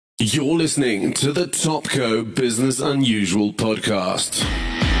You're listening to the Topco Business Unusual podcast.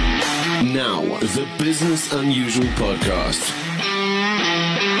 Now, the Business Unusual podcast.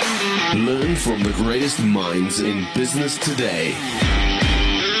 Learn from the greatest minds in business today.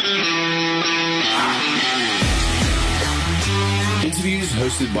 Interviews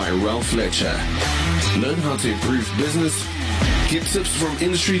hosted by Ralph Fletcher. Learn how to improve business, get tips from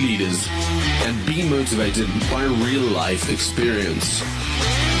industry leaders, and be motivated by real-life experience.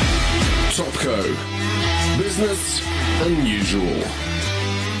 Topco Business Unusual.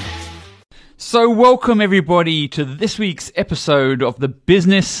 So welcome everybody to this week's episode of the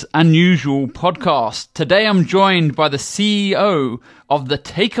Business Unusual podcast. Today I'm joined by the CEO of the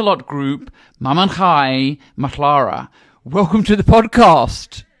Takealot Group, Mamankhai Matlara. Welcome to the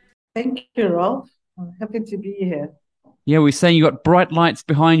podcast. Thank you, Ralph. I'm happy to be here. Yeah, we're saying you got bright lights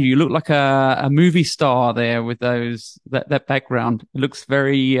behind you. You look like a movie star there with that background. It looks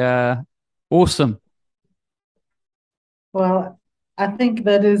very awesome. Well, I think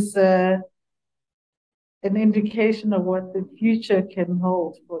that is an indication of what the future can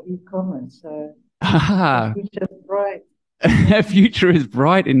hold for e-commerce. So the future is bright. The future is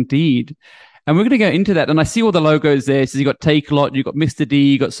bright indeed. And we're going to go into that. And I see all the logos there. So you've got Takealot, you've got Mr.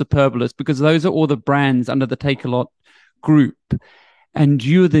 D, you've got Superbalist, because those are all the brands under the Takealot Group. And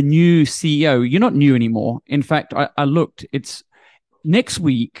you're the new CEO. You're not new anymore. In fact, I looked. It's next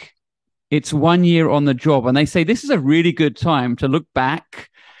week. It's 1 year on the job. And they say this is a really good time to look back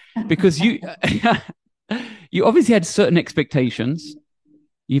because you obviously had certain expectations.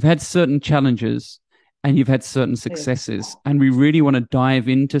 You've had certain challenges and you've had certain successes. And we really want to dive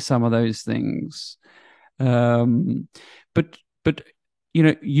into some of those things. But you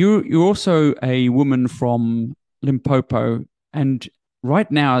know, you're also a woman from Limpopo. And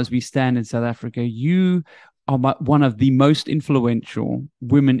right now, as we stand in South Africa, you are one of the most influential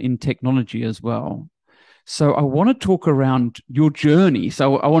women in technology as well. So I want to talk around your journey.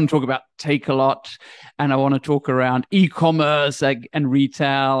 So I want to talk about Takealot, and I want to talk around e-commerce and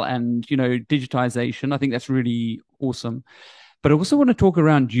retail and, you know, digitization. I think that's really awesome. But I also want to talk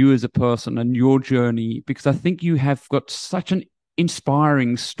around you as a person and your journey, because I think you have got such an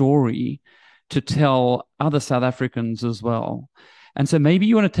inspiring story to tell other South Africans as well. And so maybe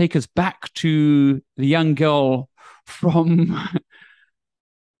you want to take us back to the young girl from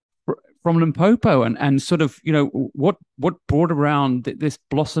Limpopo and sort of, you know, what brought around this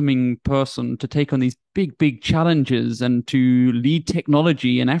blossoming person to take on these big challenges and to lead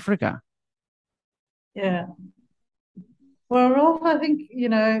technology in Africa. Yeah. Well, Rolf, I think, you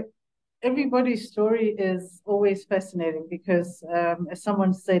know, everybody's story is always fascinating because, as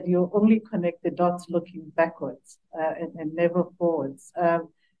someone said, you'll only connect the dots looking backwards and never forwards.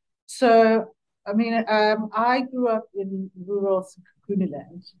 So, I mean, I grew up in rural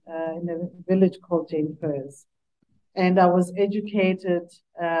Sekhukhune-land, in a village called Jane Pers. And I was educated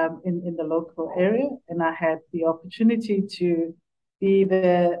in the local area, and I had the opportunity to be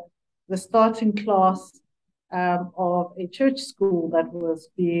the starting class of a church school that was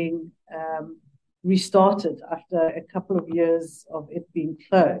being restarted after a couple of years of it being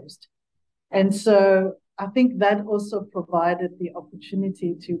closed. And so I think that also provided the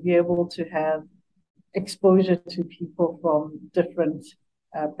opportunity to be able to have exposure to people from different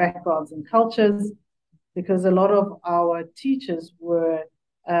backgrounds and cultures, because a lot of our teachers were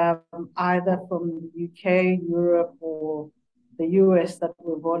either from the UK, Europe, or the US that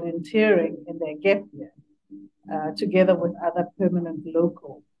were volunteering in their gap year, together with other permanent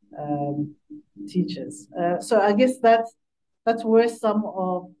local teachers. So I guess that's where some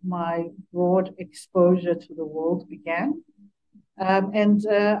of my broad exposure to the world began. And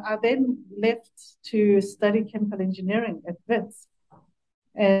I then left to study chemical engineering at WITS.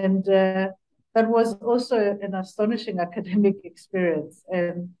 And that was also an astonishing academic experience.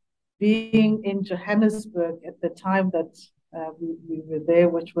 And being in Johannesburg at the time that we were there,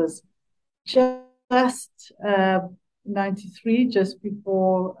 which was just 93, just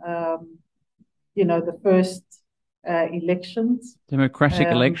before, you know, the first elections. Democratic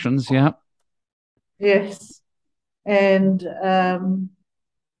elections, yeah. Yes. And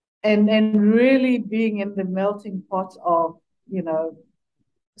really being in the melting pot of, you know,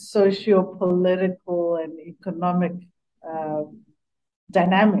 socio-political and economic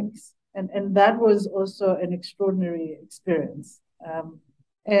dynamics. And that was also an extraordinary experience.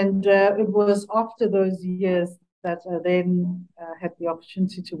 And it was after those years that I then had the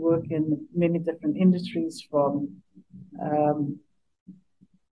opportunity to work in many different industries, from,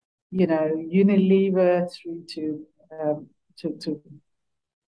 you know, Unilever through to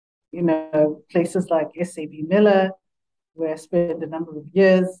you know, places like SAB Miller, where I spent a number of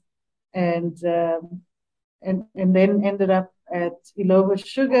years. and then ended up at Illovo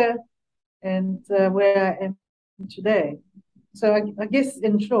Sugar and where I am today. So I guess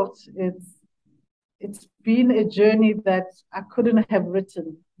in short, it's been a journey that I couldn't have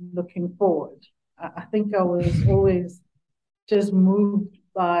written looking forward. I think I was always just moved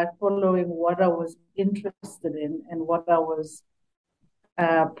by following what I was interested in and what I was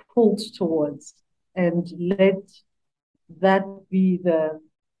pulled towards, and let that be the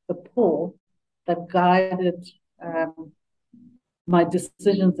pull that guided my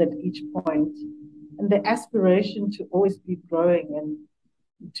decisions at each point, and the aspiration to always be growing and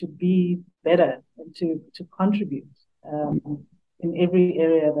to be better and to contribute in every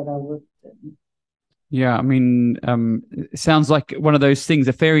area that I worked in. Yeah, I mean, it sounds like one of those things,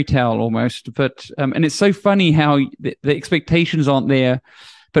 a fairy tale almost. But and it's so funny how the expectations aren't there,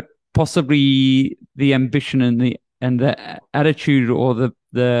 but possibly the ambition and the attitude or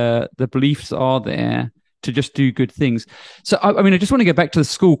the beliefs are there to just do good things. So I mean, I just want to go back to the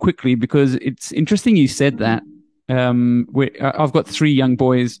school quickly because it's interesting you said that. I've got three young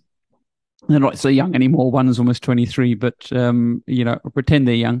boys. They're not so young anymore. One's almost 23, but pretend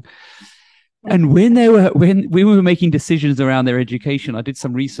they're young. And when we were making decisions around their education, I did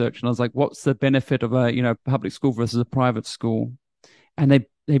some research and I was like, what's the benefit of a public school versus a private school? And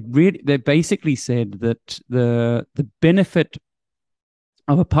they basically said that the benefit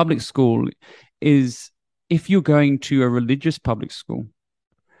of a public school is if you're going to a religious public school,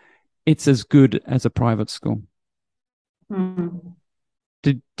 it's as good as a private school. Mm.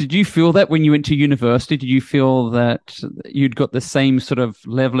 Did you feel that when you went to university? Did you feel that you'd got the same sort of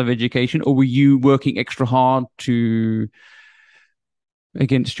level of education, or were you working extra hard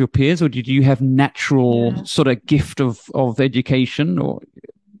against your peers, or did you have natural sort of gift of education? Or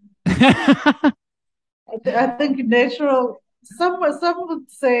I think natural. Some would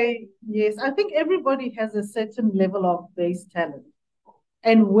say yes. I think everybody has a certain level of base talent,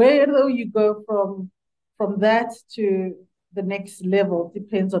 and where though you go from that to the next level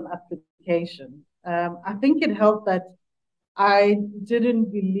depends on application. I think it helped that I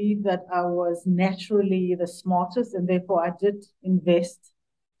didn't believe that I was naturally the smartest, and therefore I did invest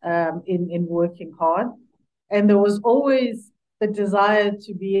in working hard. And there was always the desire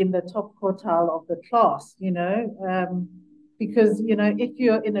to be in the top quartile of the class, because if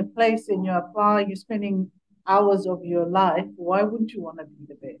you're in a place and you apply, you're spending hours of your life. Why wouldn't you want to be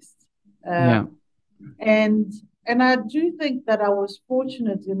the best? Yeah. And I do think that I was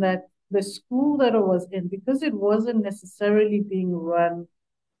fortunate in that the school that I was in, because it wasn't necessarily being run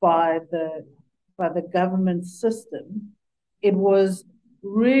by the government system, it was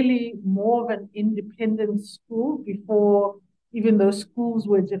really more of an independent school before even those schools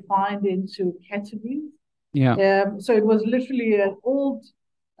were defined into categories. Yeah. So it was literally an old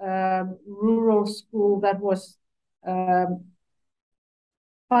rural school that was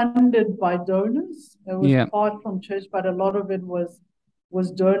funded by donors. It was part from church, but a lot of it was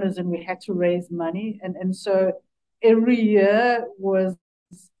donors, and we had to raise money. And so every year was,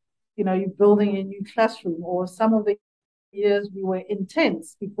 you're building a new classroom, or some of the years we were in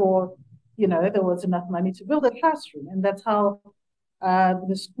tents before, there was enough money to build a classroom. And that's how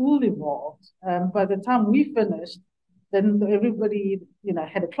the school evolved. By the time we finished, then everybody,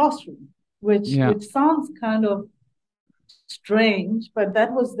 had a classroom, which sounds kind of strange, but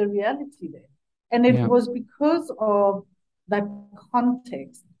that was the reality there. And it was because of that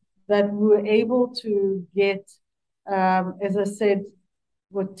context that we were able to get, as I said,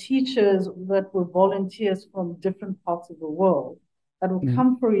 were teachers that were volunteers from different parts of the world that would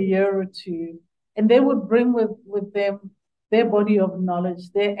come for a year or two, and they would bring with them their body of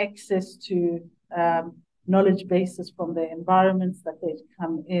knowledge, their access to knowledge bases from the environments that they'd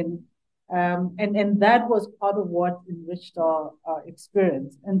come in. And that was part of what enriched our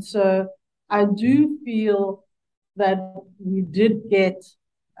experience. And so I do feel that we did get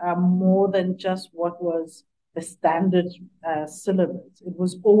more than just what was the standard syllabus. It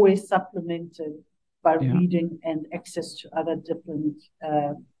was always supplemented by reading and access to other different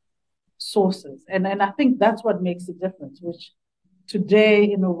sources. And I think that's what makes a difference, which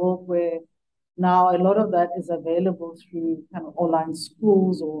today in a world where now a lot of that is available through kind of online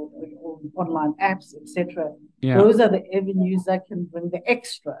schools or online apps, etc. Those are the avenues that can bring the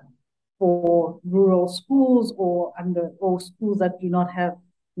extra for rural schools or schools that do not have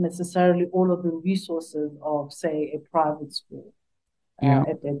necessarily all of the resources of, say, a private school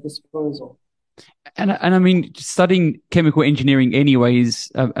at their disposal. And I mean, studying chemical engineering anyway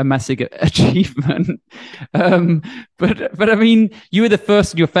is a massive achievement. Um, but I mean, you were the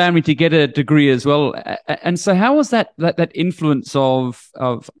first in your family to get a degree as well. And so, how was that influence of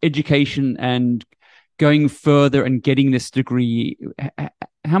education and going further and getting this degree?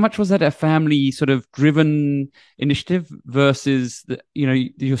 How much was that a family sort of driven initiative versus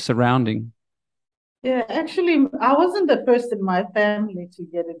your surrounding? Yeah, actually, I wasn't the first in my family to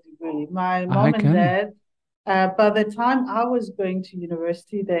get a degree. My mom and Okay. dad, by the time I was going to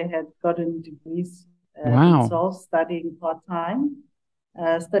university, they had gotten degrees Wow. themselves, studying part-time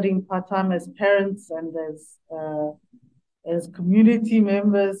as parents and as community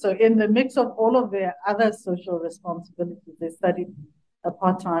members. So in the mix of all of their other social responsibilities, they studied a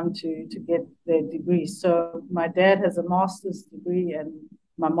part-time to get their degree. So my dad has a master's degree and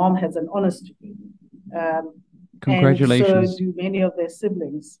my mom has an honors degree. Um, and so Congratulations. do many of their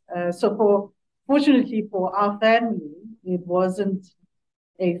siblings. Fortunately for our family, it wasn't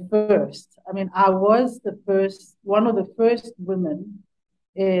a first. I mean, I was one of the first women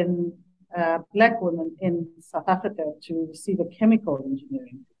in black women in South Africa to receive a chemical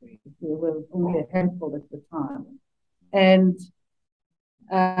engineering degree. There were only a handful at the time, and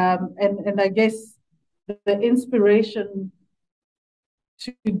and I guess the inspiration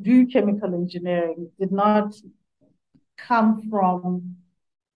to do chemical engineering did not come from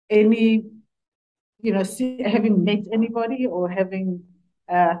any, having met anybody or having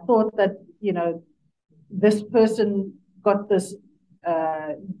thought that, this person got this uh,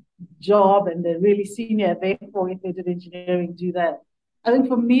 job and they're really senior, therefore, if they did engineering, do that. I think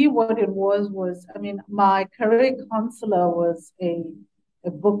for me, what it was, I mean, my career counselor was a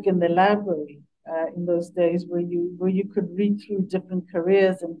book in the library in those days where you could read through different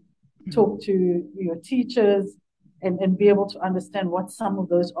careers and talk to your teachers and be able to understand what some of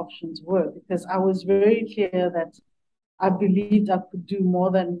those options were. Because I was very clear that I believed I could do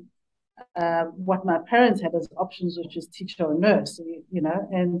more than what my parents had as options, which is teacher or nurse,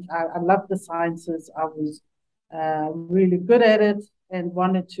 and I loved the sciences. I was really good at it and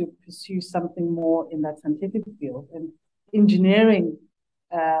wanted to pursue something more in that scientific field. And engineering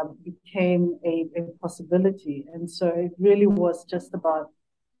became a possibility. And so it really was just about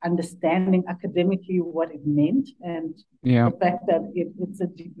understanding academically what it meant and Yeah. the fact that it's a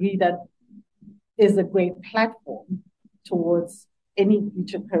degree that is a great platform towards any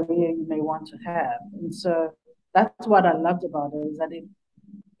future career you may want to have. And so that's what I loved about it, is that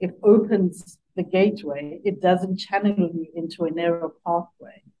it opens the gateway. It doesn't channel you into a narrow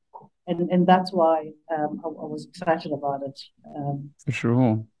pathway. And that's why I was excited about it. For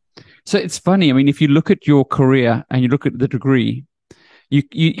sure. So it's funny. I mean, if you look at your career and you look at the degree,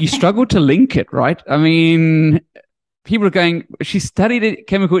 you struggle to link it, right? I mean, people are going, she studied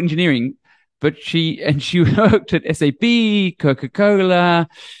chemical engineering, but she worked at SAP, Coca-Cola,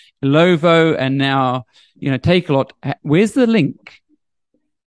 Lovo, and now, Takealot. Where's the link?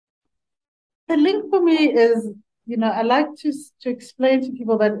 The link for me is, I like to explain to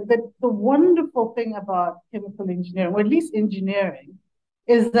people that the wonderful thing about chemical engineering, or at least engineering,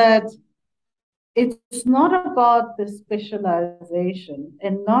 is that it's not about the specialization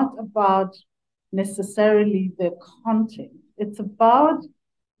and not about necessarily the content. It's about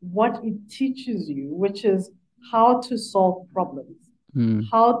what it teaches you, which is how to solve problems,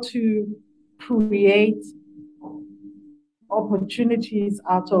 how to create opportunities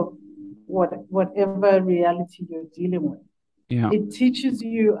out of whatever reality you're dealing with. Yeah. It teaches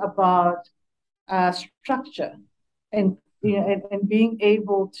you about structure and, and being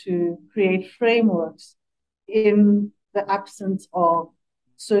able to create frameworks in the absence of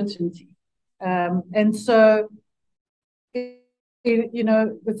certainty. And so,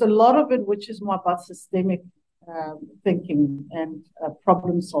 there's a lot of it which is more about systemic thinking and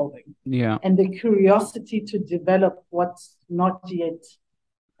problem solving. Yeah. And the curiosity to develop what's not yet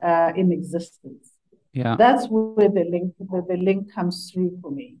in existence. Yeah. That's where the link comes through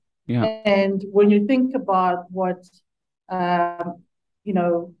for me. Yeah. And when you think about what my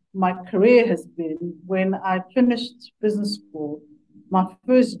career has been, when I finished business school, my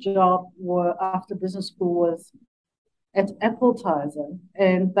first job after business school was at Appletiser,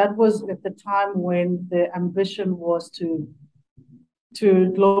 and that was at the time when the ambition was to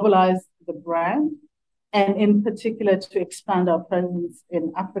globalize the brand, and in particular to expand our presence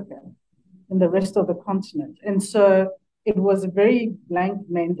in Africa, in the rest of the continent. And so it was a very blank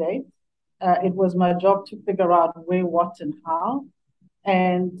mandate. It was my job to figure out where, what, and how,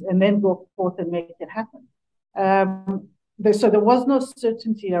 and then go forth and make it happen. So there was no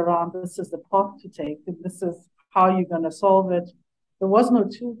certainty around this is the path to take, this is how you're going to solve it. There was no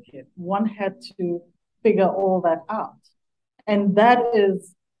toolkit. One had to figure all that out. And that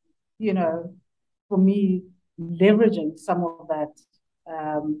is, for me, leveraging some of that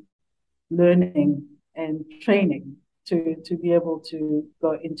learning and training to be able to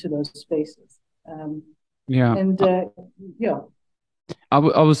go into those spaces. Yeah. Yeah. I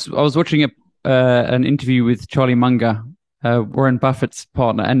was watching an interview with Charlie Munger, Warren Buffett's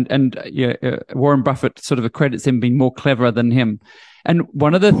partner, and Warren Buffett sort of accredits him being more clever than him. And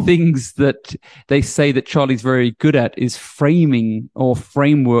one of the things that they say that Charlie's very good at is framing or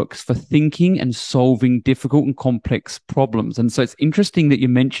frameworks for thinking and solving difficult and complex problems. And so it's interesting that you're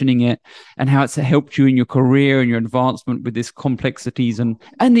mentioning it and how it's helped you in your career and your advancement with this complexities and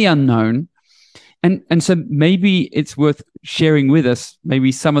the unknown. And so maybe it's worth sharing with us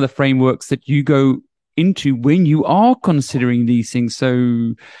maybe some of the frameworks that you go into when you are considering these things.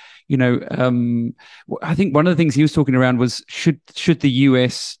 So, I think one of the things he was talking around was should the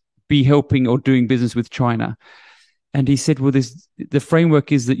US be helping or doing business with China? And he said, well, the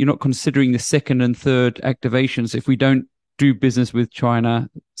framework is that you're not considering the second and third activations. If we don't do business with China,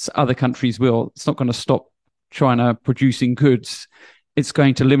 other countries will. It's not going to stop China producing goods. It's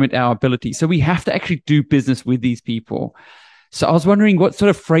going to limit our ability. So we have to actually do business with these people. So I was wondering, what sort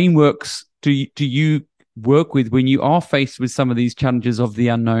of frameworks do you work with when you are faced with some of these challenges of the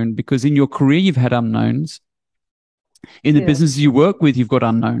unknown? Because in your career, you've had unknowns. In the businesses you work with, you've got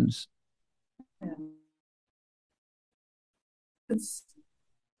unknowns. Yeah.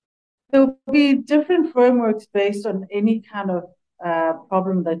 There'll be different frameworks based on any kind of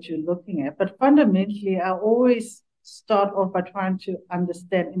problem that you're looking at. But fundamentally, I always start off by trying to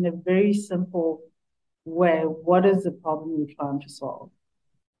understand in a very simple way, what is the problem you're trying to solve?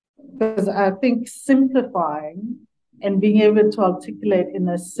 Because I think simplifying and being able to articulate in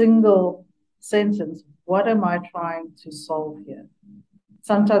a single sentence, what am I trying to solve here?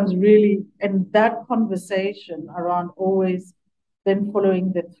 Sometimes really, and that conversation around always then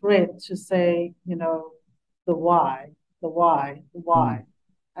following the thread to say, the why,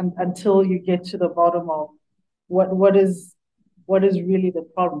 and until you get to the bottom of what is really the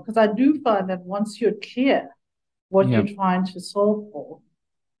problem. Because I do find that once you're clear what you're trying to solve for,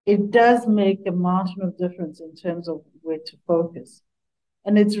 it does make a mountain of difference in terms of where to focus.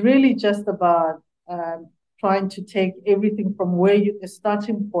 And it's really just about trying to take everything from where the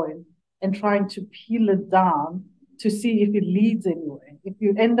starting point and trying to peel it down to see if it leads anywhere. If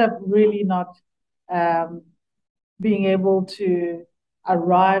you end up really not being able to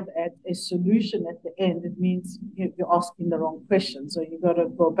arrive at a solution at the end, it means you're asking the wrong question. So you got to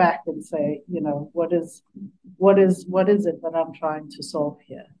go back and say, what is it that I'm trying to solve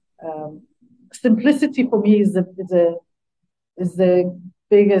here? Simplicity for me is the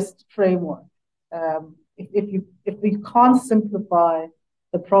biggest framework. If we can't simplify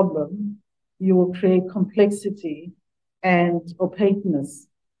the problem, you will create complexity and opaqueness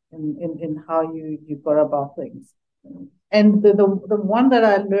in how you go about things. And the one that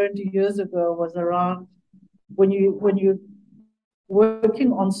I learned years ago was around when you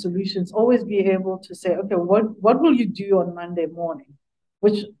working on solutions, always be able to say, okay, what will you do on Monday morning?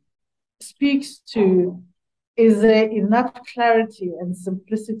 Which speaks to, is there enough clarity and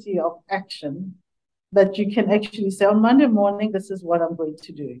simplicity of action that you can actually say, on Monday morning, this is what I'm going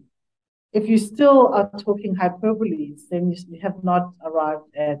to do. If you still are talking hyperboles, then you have not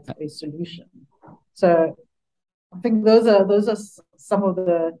arrived at a solution. So I think those are some of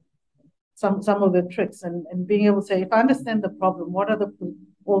the tricks, and being able to say, if I understand the problem, what are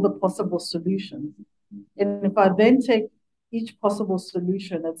all the possible solutions? And if I then take each possible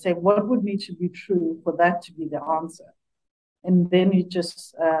solution and say, what would need to be true for that to be the answer? And then you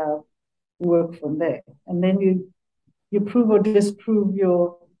just work from there. And then you prove or disprove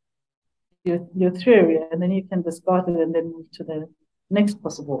your theory, and then you can discard it and then move to the next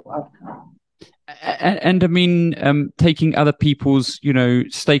possible outcome. And I mean, taking other people's,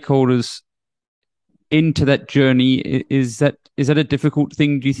 stakeholders into that journey, is that a difficult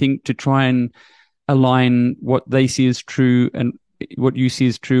thing, do you think, to try and align what they see as true and what you see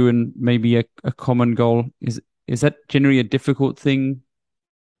as true and maybe a common goal? Is that generally a difficult thing,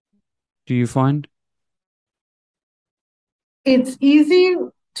 do you find? It's easy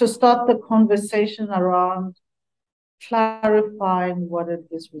to start the conversation around clarifying what it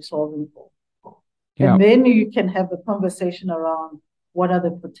is we're solving for. Yeah. And then you can have the conversation around what are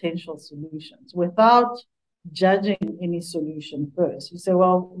the potential solutions without judging any solution first. You say,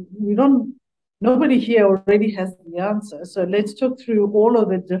 well, nobody here already has the answer. So let's talk through all of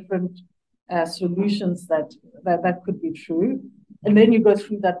the different solutions that could be true. And then you go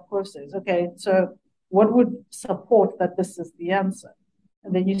through that process. Okay, so what would support that this is the answer?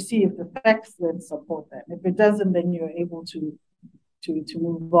 And then you see if the facts then support that. If it doesn't, then you're able to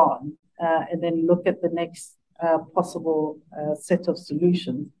move on and then look at the next possible set of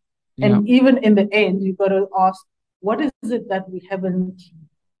solutions. Yeah. And even in the end, you've got to ask, what is it that we haven't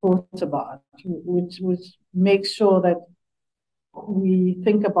thought about, which makes sure that we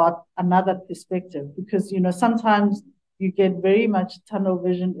think about another perspective? Because, sometimes you get very much tunnel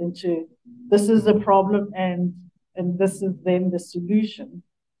vision into this is the problem and this is then the solution.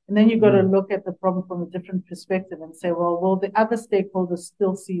 And then you've got to look at the problem from a different perspective and say, well, will the other stakeholders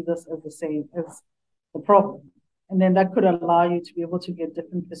still see this as the same as the problem? And then that could allow you to be able to get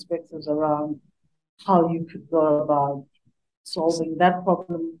different perspectives around how you could go about solving that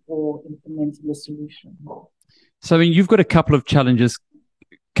problem or implementing the solution. So, you've got a couple of challenges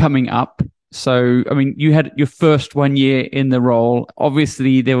coming up. So, you had your first 1 year in the role.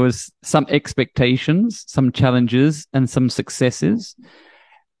 Obviously, there was some expectations, some challenges, and some successes.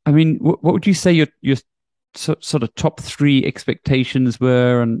 What would you say your sort of top 3 expectations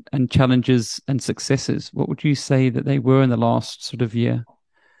were and challenges and successes? What would you say that they were in the last sort of year?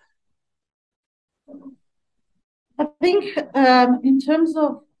 I think in terms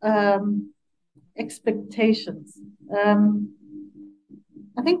of expectations,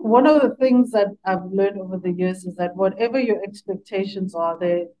 I think one of the things that I've learned over the years is that whatever your expectations are,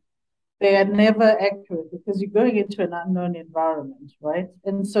 they are never accurate because you're going into an unknown environment, right?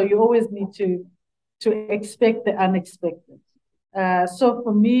 And so you always need to expect the unexpected. So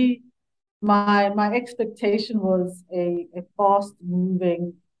for me, my expectation was a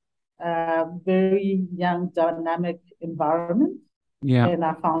fast-moving, very young, dynamic environment. Yeah. And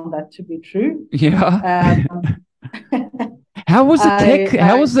I found that to be true. Yeah. How was the tech?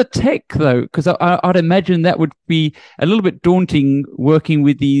 How was the tech though? Because I'd imagine that would be a little bit daunting working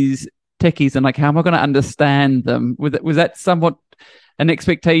with these techies and how am I going to understand them? Was that somewhat an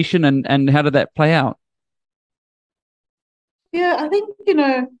expectation and how did that play out? Yeah, I think,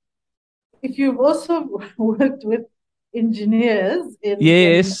 if you've also worked with engineers in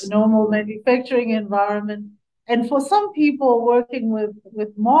normal manufacturing environment, and for some people working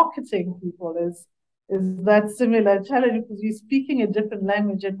with marketing people is that similar challenge because you're speaking a different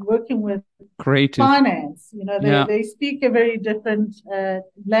language and working with creative finance, they speak a very different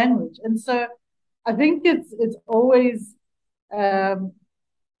language. And so I think it's always,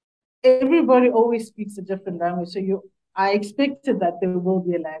 everybody always speaks a different language. So I expected that there will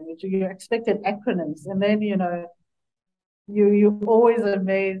be a language, or you expected acronyms. And then, you're always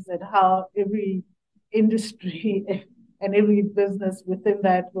amazed at how every industry and every business within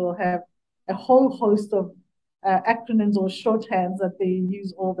that will have a whole host of acronyms or shorthands that they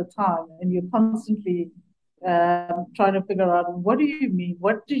use all the time. And you're constantly trying to figure out, what do you mean?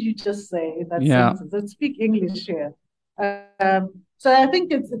 What did you just say in that sentence? Let's speak English here. So I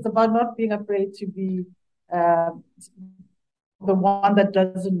think it's about not being afraid to be the one that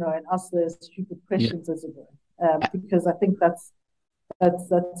doesn't know and ask the stupid questions, as it were, because I think that's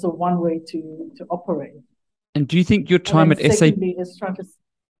a one way to operate. And do you think your time at SAP is trying to...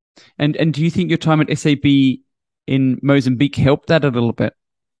 And do you think your time at SAP in Mozambique helped that a little bit,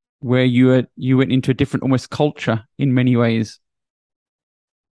 where you went into a different almost culture in many ways?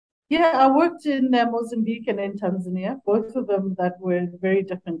 Yeah, I worked in Mozambique and in Tanzania, both of them that were very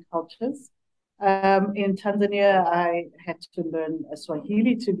different cultures. In Tanzania, I had to learn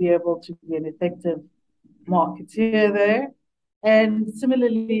Swahili to be able to be an effective marketeer there. And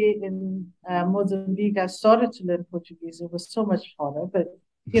similarly, in Mozambique, I started to learn Portuguese. It was so much harder, but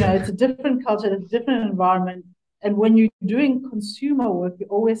it's a different culture, it's a different environment. And when you're doing consumer work, you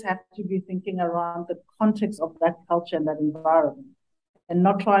always have to be thinking around the context of that culture and that environment, and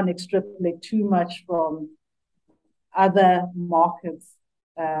not try and extrapolate too much from other markets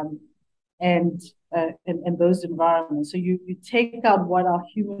and those environments. So you take out what are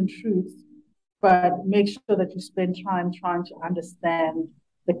human truths, but make sure that you spend time trying to understand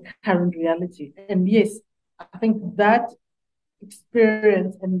the current reality. And yes, I think that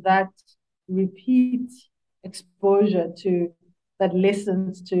experience and that repeat exposure to that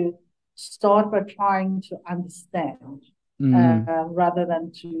lessons to start by trying to understand rather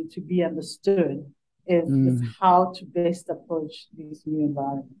than to be understood is how to best approach these new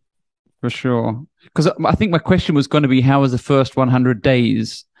environments. For sure. Because I think my question was going to be, how was the first 100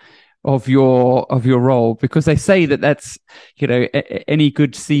 days of your role? Because they say that's any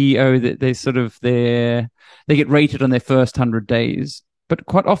good CEO that they get rated on their first 100 days. But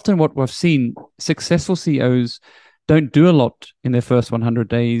quite often what we've seen, successful CEOs don't do a lot in their first 100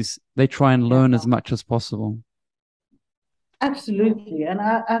 days. They try and learn as much as possible. Absolutely. And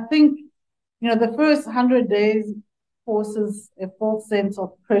I think The first 100 days forces a false sense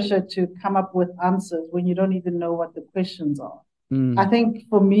of pressure to come up with answers when you don't even know what the questions are. I think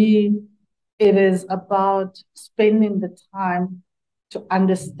for me, it is about spending the time to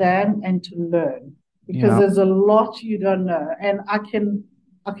understand and to learn, because there's a lot you don't know. And I can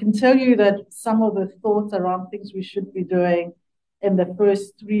tell you that some of the thoughts around things we should be doing in the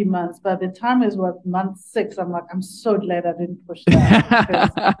first 3 months, by the time is month 6, I'm like, I'm so glad I didn't push that,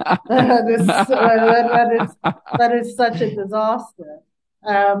 because that is such a disaster.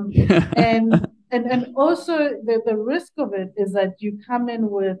 And also the risk of it is that you come in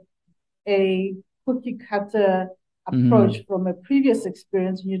with a cookie cutter approach from a previous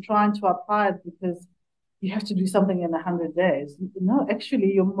experience, and you're trying to apply it because you have to do something in 100 days. No,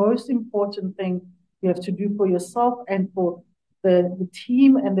 actually, your most important thing you have to do for yourself and for the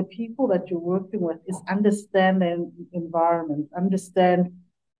team and the people that you're working with is understand the environment, understand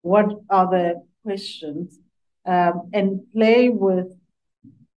what are the questions, and play with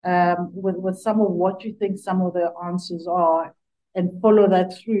some of what you think some of the answers are, and follow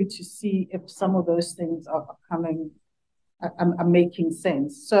that through to see if some of those things are making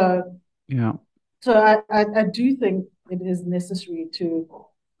sense. So I do think it is necessary to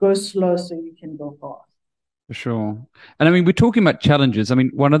go slow so you can go fast. For sure. And I mean, we're talking about challenges. I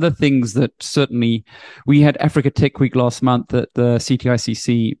mean, one of the things that certainly we had Africa Tech Week last month at the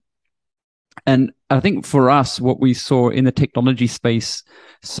CTICC. And I think for us, what we saw in the technology space,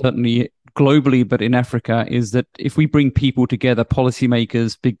 certainly globally, but in Africa, is that if we bring people together,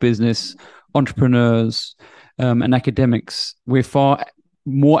 policymakers, big business, entrepreneurs, and academics, we're far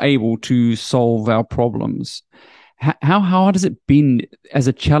more able to solve our problems. How hard has it been as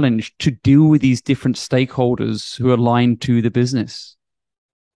a challenge to deal with these different stakeholders who are aligned to the business?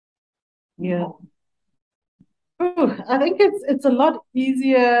 Yeah. I think it's a lot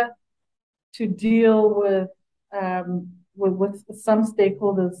easier to deal with some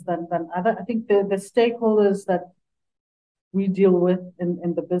stakeholders than other. I think the stakeholders that we deal with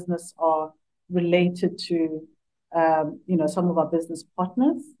in the business are related to some of our business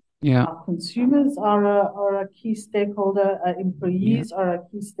partners. Yeah. Our consumers are a key stakeholder. Our employees are a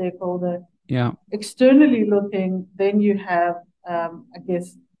key stakeholder. Yeah. Externally looking, then you have, I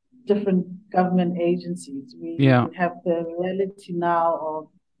guess, different government agencies. We have the reality now of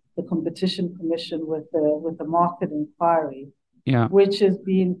the Competition Commission with the market inquiry, which has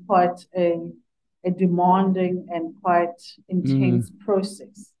been quite a demanding and quite intense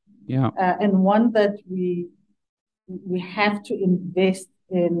process. And one that we have to invest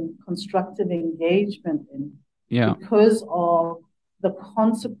in constructive engagement in, because of the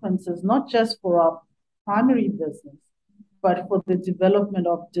consequences, not just for our primary business, but for the development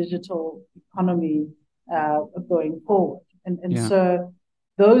of digital economy going forward. And so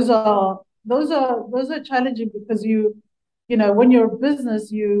those are challenging, because when you're a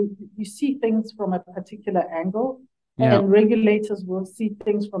business, you see things from a particular angle, and regulators will see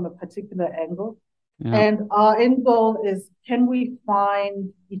things from a particular angle. And our end goal is, can we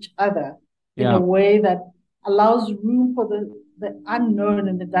find each other in a way that allows room for the unknown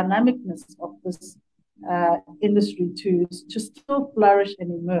and the dynamicness of this industry to still flourish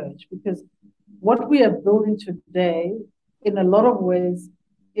and emerge? Because what we are building today, in a lot of ways,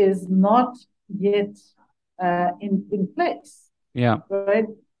 is not yet in place. Right?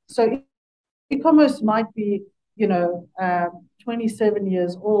 So e-commerce might be, 27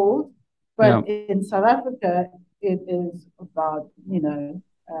 years old, but in South Africa, it is about,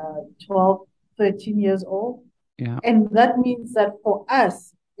 12, 13 years old. And that means that for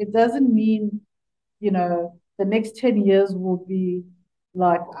us, it doesn't mean, the next 10 years will be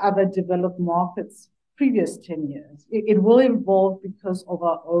like other developed markets previous 10 years. It will evolve because of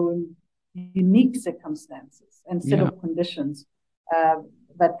our own unique circumstances and set of conditions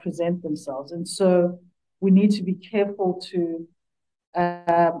that present themselves. And so we need to be careful to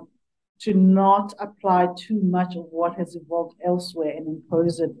not apply too much of what has evolved elsewhere and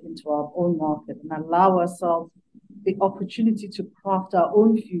impose it into our own market, and allow ourselves the opportunity to craft our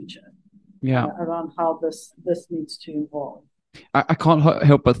own future around how this needs to evolve. I can't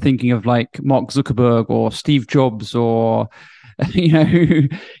help but thinking of like Mark Zuckerberg or Steve Jobs or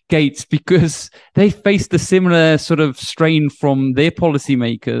Gates, because they faced a similar sort of strain from their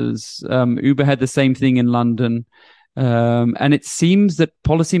policymakers. Uber had the same thing in London. And it seems that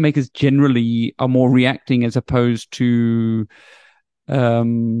policymakers generally are more reacting as opposed to,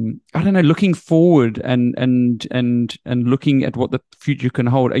 looking forward and looking at what the future can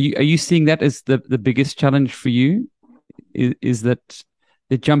hold. Are you seeing that as the biggest challenge for you? Is that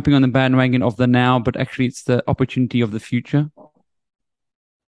they're jumping on the bandwagon of the now, but actually it's the opportunity of the future?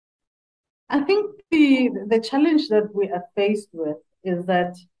 I think the challenge that we are faced with is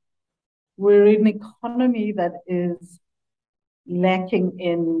that we're in an economy that is lacking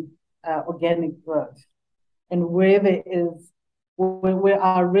in organic growth, and where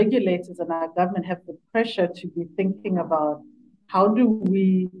our regulators and our government have the pressure to be thinking about how do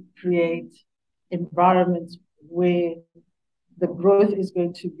we create environments where the growth is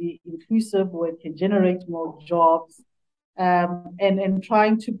going to be inclusive, where it can generate more jobs, and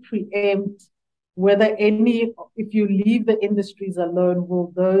trying to preempt whether if you leave the industries alone,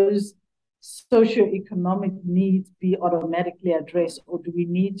 will those socioeconomic needs be automatically addressed, or do we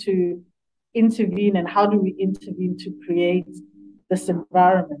need to intervene, and how do we intervene to create this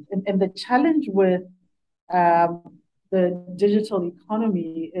environment? And the challenge with um, the digital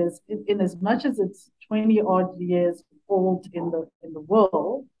economy is, in as much as it's 20 odd years old in the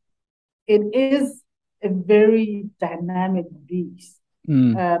world, it is a very dynamic beast.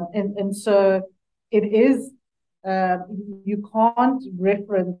 And so it is, you can't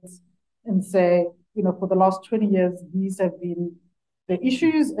reference and say, for the last 20 years, these have been the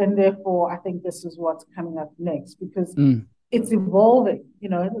issues, and therefore I think this is what's coming up next, because it's evolving.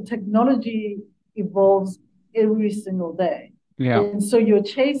 The technology evolves every single day. Yeah. And so you're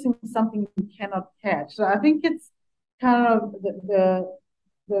chasing something you cannot catch. So I think it's kind of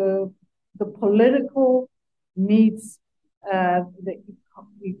the political needs, the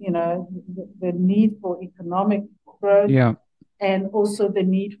need for economic growth, Yeah. and also the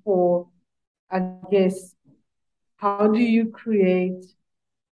need for, I guess, how do you create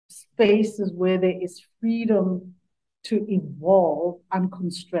spaces where there is freedom to evolve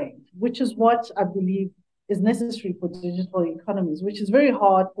unconstrained, which is what I believe is necessary for digital economies, which is very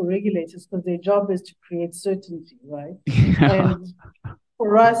hard for regulators because their job is to create certainty, right? Yeah. And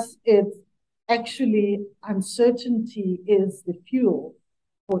for us, it's actually uncertainty is the fuel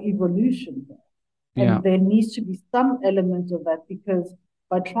for evolution. And Yeah. there needs to be some element of that, because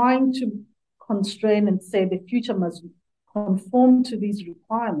by trying to constrain and say the future must conform to these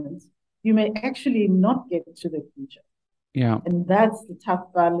requirements, you may actually not get to the future. Yeah. And that's the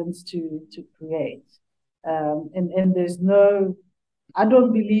tough balance to create. And there's no, I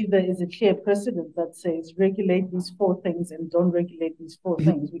don't believe there is a clear precedent that says regulate these four things and don't regulate these four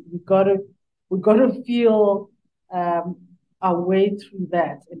things. We've got to feel our way through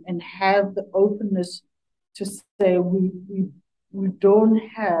that, and have the openness to say we don't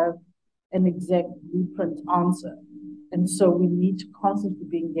have an exact blueprint answer. And so we need to constantly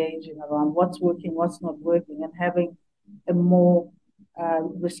be engaging around what's working, what's not working, and having a more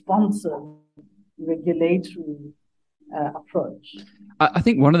responsive regulatory approach. I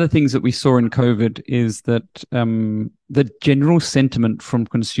think one of the things that we saw in COVID is that the general sentiment from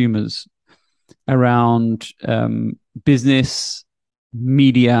consumers around business,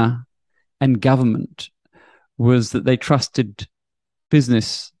 media, and government was that they trusted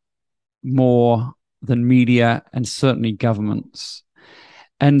business more than media, and certainly governments.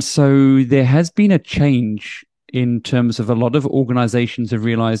 And so there has been a change in terms of a lot of organizations have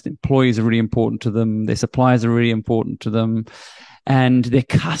realized employees are really important to them, their suppliers are really important to them, and their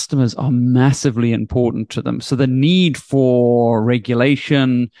customers are massively important to them. So the need for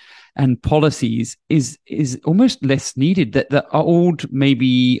regulation and policies is almost less needed. That the old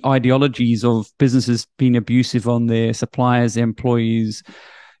maybe ideologies of businesses being abusive on their suppliers, their employees,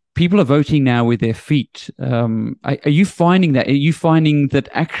 people are voting now with their feet. Are you finding that? Are you finding that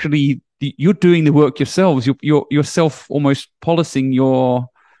actually you're doing the work yourselves? You're self almost policing, you're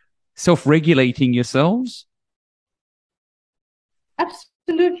self-regulating yourselves?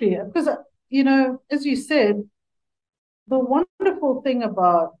 Absolutely. Because, as you said, the wonderful thing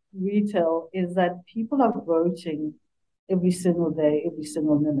about retail is that people are voting every single day, every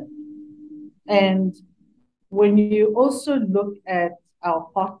single minute. And when you also look at our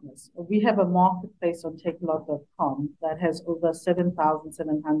partners, we have a marketplace on takealot.com that has over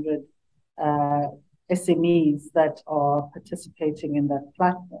 7,700 SMEs that are participating in that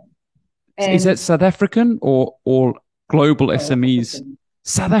platform. And is that South African or global SMEs? African.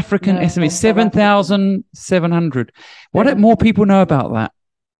 South African No, SMEs, South African. 7,700. Why don't more people know about that?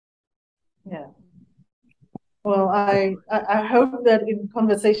 Yeah. Well, I hope that in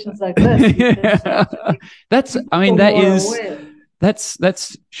conversations like this,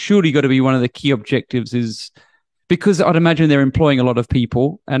 that's surely got to be one of the key objectives, is because I'd imagine they're employing a lot of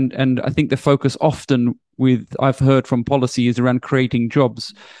people, and I think the focus often I've heard from policy is around creating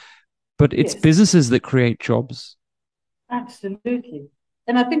jobs, but it's businesses that create jobs. Absolutely.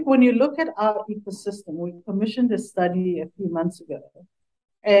 And I think when you look at our ecosystem, we commissioned a study a few months ago,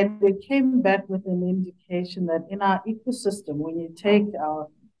 and it came back with an indication that in our ecosystem, when you take our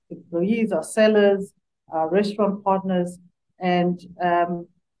employees, our sellers, our restaurant partners, and our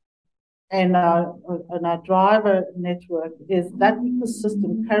driver network is that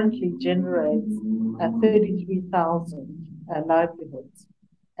ecosystem currently generates 33,000 livelihoods.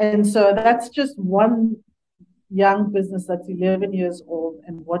 And so that's just one young business that's 11 years old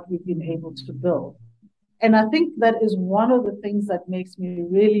and what we've been able to build. And I think that is one of the things that makes me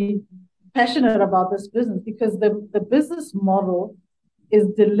really passionate about this business, because the business model is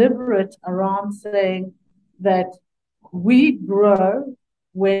deliberate around saying that we grow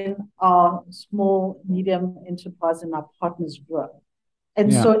when our small, medium enterprise and our partners grow.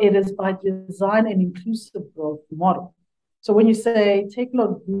 And so it is by design an inclusive growth model. So when you say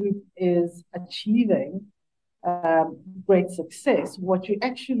Takealot Group is achieving great success, what you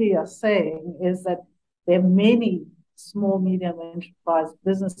actually are saying is that there are many small, medium enterprise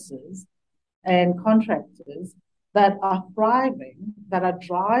businesses and contractors that are thriving, that are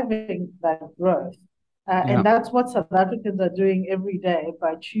driving that growth. And that's what South Africans are doing every day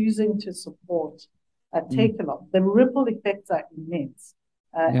by choosing to support Takealot. The ripple effects are immense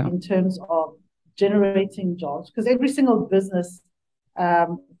in terms of generating jobs, because every single business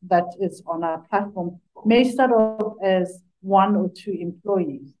that is on our platform may start off as 1 or 2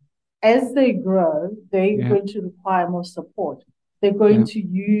 employees. As they grow, they're going to require more support. They're going to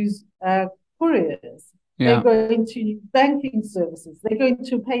use couriers. They're going to use banking services. They're going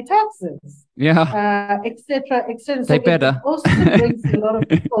to pay taxes, et cetera, et cetera. They better. It also brings a lot of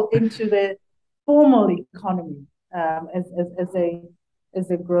people into the formal economy as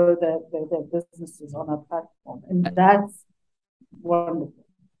they grow their businesses on our platform. And that's wonderful.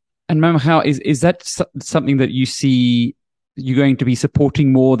 And Ma'am, how is that something that you see you're going to be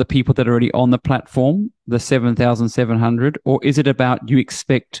supporting more the people that are already on the platform, the 7,700, or is it about you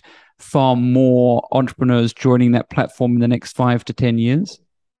expect far more entrepreneurs joining that platform in the next 5 to 10 years?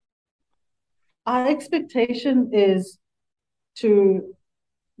 Our expectation is to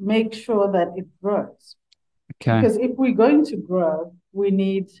make sure that it grows. Okay. Because if we're going to grow, we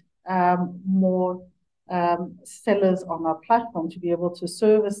need more sellers on our platform to be able to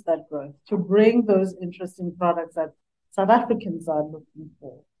service that growth, to bring those interesting products that South Africans are looking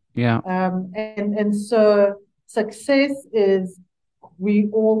for. Yeah. And so success is we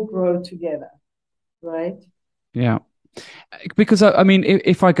all grow together, right? Yeah. Because, I mean,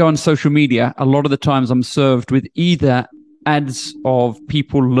 if I go on social media, a lot of the times I'm served with either ads of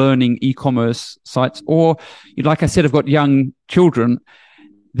people learning e-commerce sites, or, like I said, I've got young children.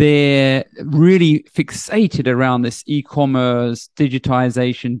 They're really fixated around this e-commerce,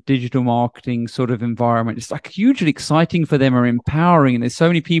 digitization, digital marketing sort of environment. It's like hugely exciting for them or empowering. And there's so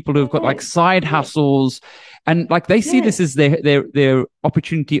many people who've got like side hustles, and like they see this as their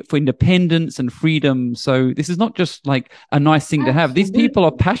opportunity for independence and freedom. So this is not just like a nice thing to have. These people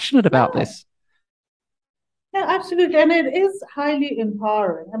are passionate about this. Yeah, absolutely. And it is highly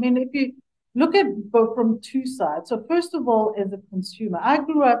empowering. I mean, if you look at both from 2 sides. So first of all, as a consumer, I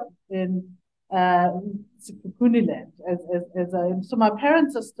grew up in Sekhukhune land. So my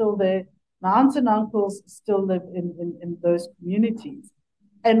parents are still there. My aunts and uncles still live in those communities.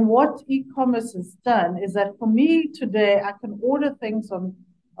 And what e-commerce has done is that for me today, I can order things on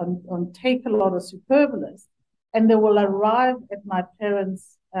Takealot or Superbalist, and they will arrive at my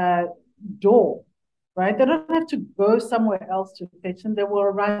parents' door. Right? They don't have to go somewhere else to fetch them. They will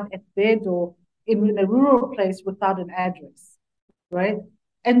arrive at their door in a rural place without an address, right?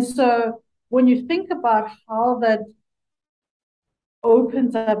 And so when you think about how that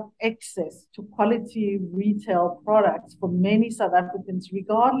opens up access to quality retail products for many South Africans,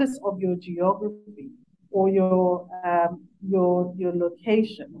 regardless of your geography or your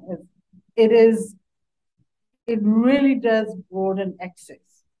location, it really does broaden access.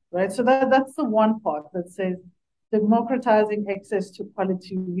 Right, so that's the one part that says democratizing access to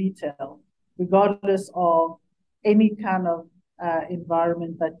quality retail, regardless of any kind of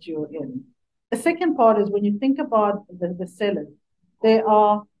environment that you're in. The second part is when you think about the sellers, there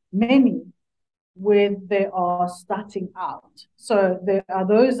are many where they are starting out. So there are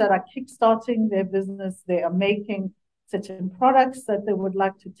those that are kickstarting their business. They are making certain products that they would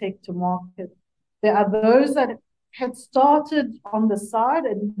like to take to market. There are those that had started on the side,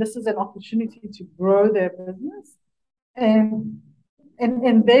 and this is an opportunity to grow their business. And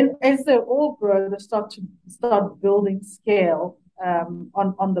then as they all grow, they start building scale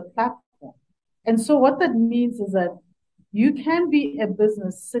on the platform. And so what that means is that you can be a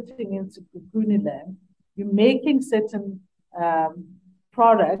business sitting in Sekhukhune land, you're making certain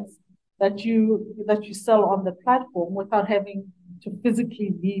products that you sell on the platform without having to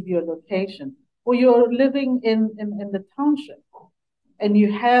physically leave your location. Or you're living in the township, and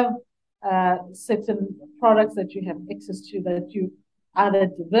you have certain products that you have access to that you either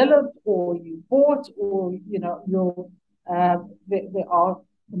developed or you bought, or there are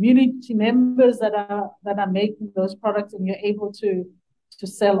community members that are making those products, and you're able to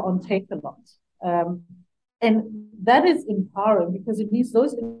sell on Takealot. And that is empowering because it means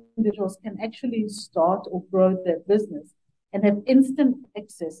those individuals can actually start or grow their business and have instant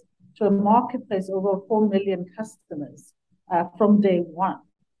access to a marketplace over 4 million customers from day one,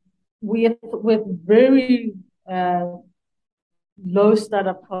 with very low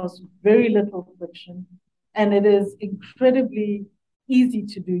startup costs, very little friction, and it is incredibly easy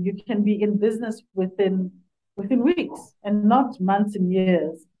to do. You can be in business within weeks and not months and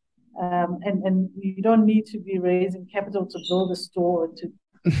years. And you don't need to be raising capital to build a store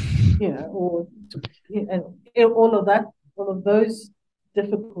all of those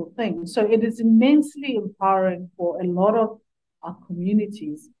difficult things. So it is immensely empowering for a lot of our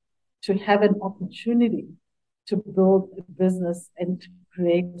communities to have an opportunity to build a business and to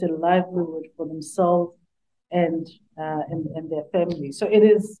create a livelihood for themselves and their family. So it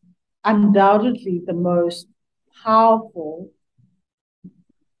is undoubtedly the most powerful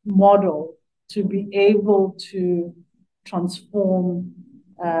model to be able to transform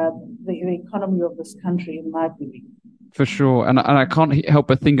the economy of this country, in my belief. For sure. And I can't help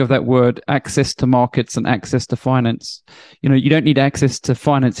but think of that word, access to markets and access to finance. You don't need access to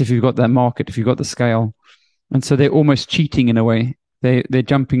finance if you've got that market, if you've got the scale. And so they're almost cheating in a way. They're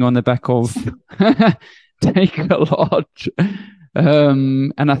jumping on the back of Takealot.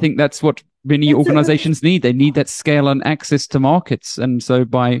 And I think that's what many organizations need. They need that scale and access to markets. And so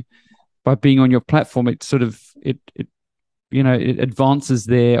by being on your platform, it sort of it advances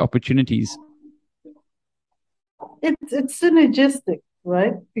their opportunities. It's synergistic,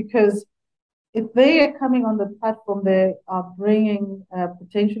 right? Because if they are coming on the platform, they are bringing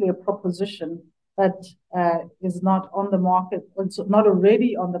potentially a proposition that is not on the market, or not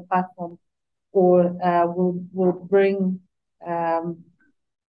already on the platform, or will bring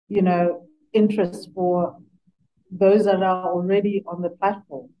interest for those that are already on the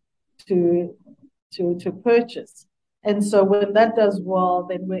platform to purchase. And so when that does well,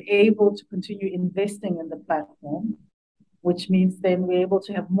 then we're able to continue investing in the platform, which means then we're able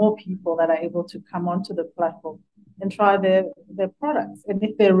to have more people that are able to come onto the platform and try their products. And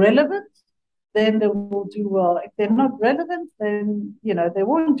if they're relevant, then they will do well. If they're not relevant, then they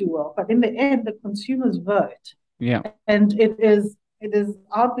won't do well. But in the end, the consumers vote. Yeah. And it is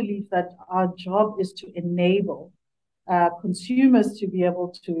our belief that our job is to enable consumers to be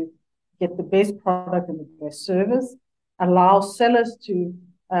able to get the best product and the best service, allow sellers to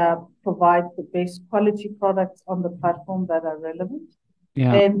provide the best quality products on the platform that are relevant,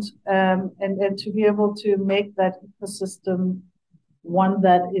 and to be able to make that ecosystem one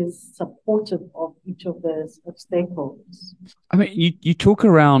that is supportive of each of the stakeholders. I mean, you talk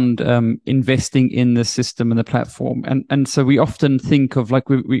around investing in the system and the platform, and so we often think of, like,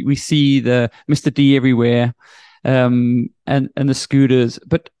 we see the Mr. D everywhere, and the scooters,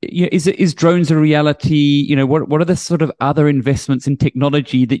 but is drones a reality? What are the sort of other investments in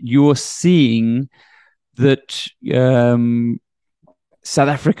technology that you're seeing that South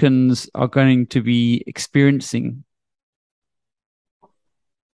Africans are going to be experiencing? I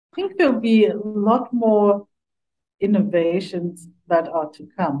think there'll be a lot more innovations that are to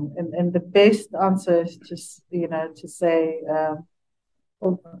come, and the best answer is just to say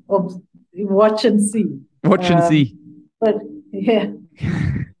watch and see. Watch and see. But yeah,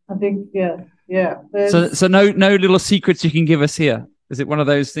 I think yeah. So no little secrets you can give us here. Is it one of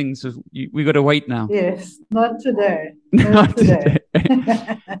those things we got to wait now? Yes, not today. Not today.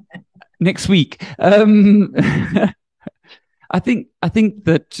 Next week. I think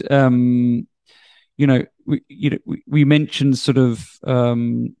that we mentioned sort of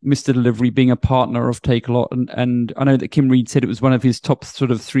Mr. Delivery being a partner of Takealot, and I know that Kim Reed said it was one of his top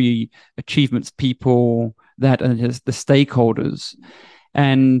sort of 3 achievements, people that and the stakeholders,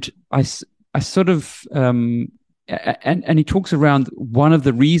 and I sort of and he talks around one of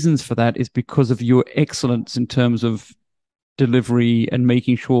the reasons for that is because of your excellence in terms of delivery and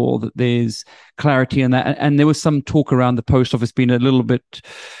making sure that there's clarity in that. And there was some talk around the post office being a little bit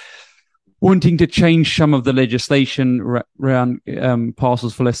wanting to change some of the legislation around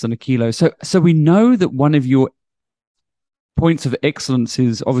parcels for less than a kilo. So we know that one of your points of excellence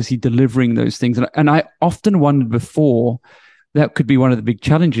is obviously delivering those things. And I often wondered before, that could be one of the big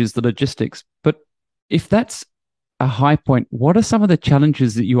challenges, the logistics. But if that's a high point, what are some of the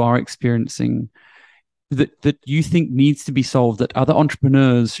challenges that you are experiencing that you think needs to be solved, that other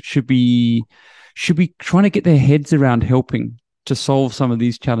entrepreneurs should be trying to get their heads around helping? to solve some of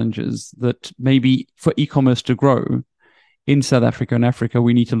these challenges that maybe for e-commerce to grow in South Africa and Africa,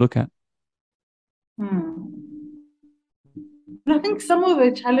 we need to look at? I think some of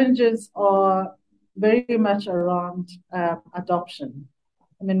the challenges are very much around adoption.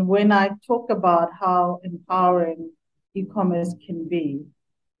 I mean, when I talk about how empowering e-commerce can be,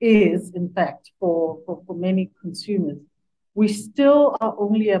 is in fact for many consumers, we still are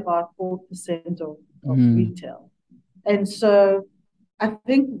only about 4% of retail. And so I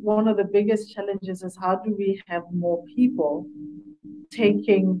think one of the biggest challenges is how do we have more people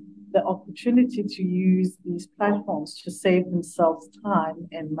taking the opportunity to use these platforms to save themselves time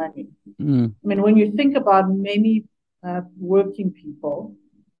and money. I mean, when you think about many working people,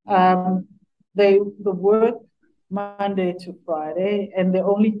 they work Monday to Friday, and they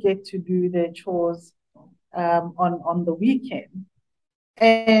only get to do their chores on the weekend.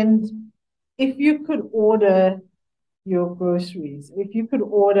 And if you could order your groceries, if you could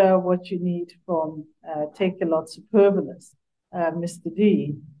order what you need from Takealot Superbalist, Mr.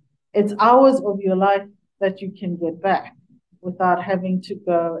 D, it's hours of your life that you can get back without having to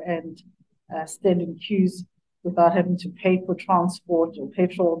go and stand in queues, without having to pay for transport or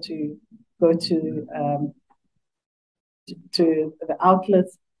petrol to go to the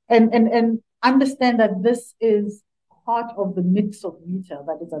outlets, and understand that this is part of the mix of retail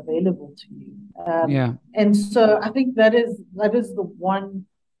that is available to you. And so I think that is the one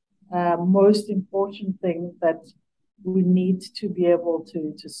most important thing that we need to be able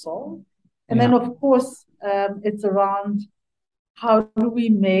to solve. And then, of course, it's around how do we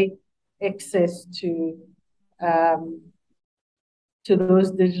make access to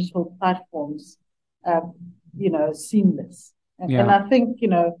those digital platforms, seamless. And I think,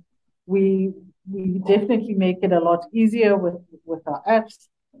 we definitely make it a lot easier with our apps,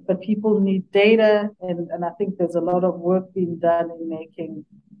 but people need data, and I think there's a lot of work being done in making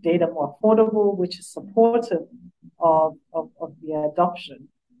data more affordable, which is supportive of the adoption.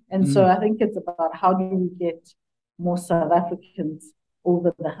 And so I think it's about how do we get more South Africans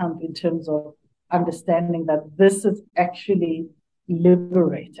over the hump in terms of understanding that this is actually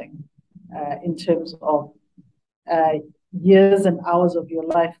liberating in terms of years and hours of your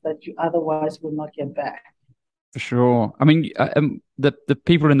life that you otherwise will not get back. For sure. I mean, the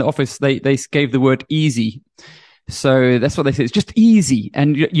people in the office, they gave the word easy. So that's what they say. It's just easy.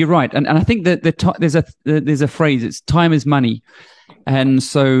 And you're right. And I think that there's a phrase, it's time is money. And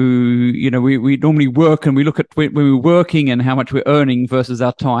so, we normally work and we look at when we're working and how much we're earning versus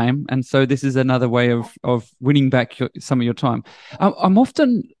our time. And so this is another way of winning back some of your time. I'm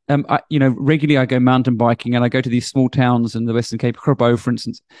often, regularly I go mountain biking and I go to these small towns in the Western Cape, Grabouw, for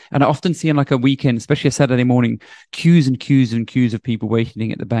instance, and I often see on like a weekend, especially a Saturday morning, queues and queues and queues of people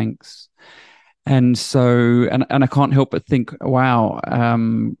waiting at the banks. And so, and I can't help but think, wow,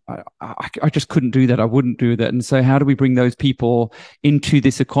 I just couldn't do that. I wouldn't do that. And so how do we bring those people into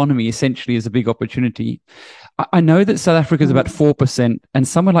this economy essentially as a big opportunity? I know that South Africa is about 4%, and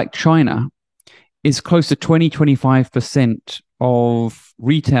somewhere like China is close to 25% of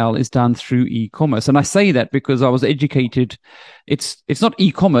retail is done through e-commerce. And I say that because I was educated. It's not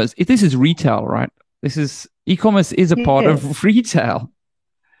e-commerce. This is retail, right? E-commerce is a part of retail.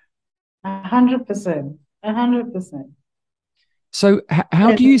 100%. 100%. So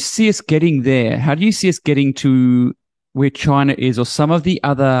how do you see us getting there? How do you see us getting to where China is or some of the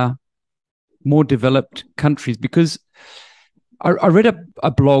other more developed countries? Because I read a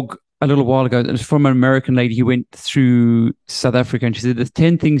blog a little while ago that was from an American lady who went through South Africa, and she said there's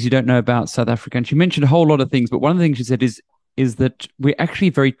 10 things you don't know about South Africa. And she mentioned a whole lot of things, but one of the things she said is that we're actually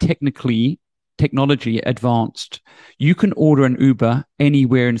very technology advanced. You can order an Uber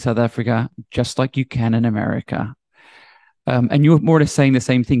anywhere in South Africa, just like you can in America. And you're more or less saying the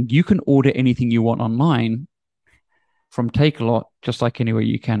same thing. You can order anything you want online from Takealot, just like anywhere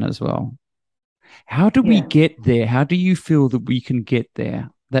you can as well. How do we get there? How do you feel that we can get there?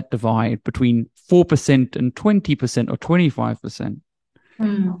 That divide between 4% and 20% or 25%?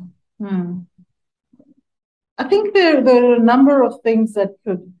 I think there are a number of things that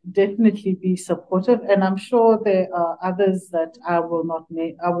could definitely be supportive, and I'm sure there are others that I will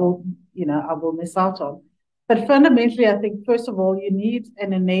miss out on. But fundamentally, I think first of all, you need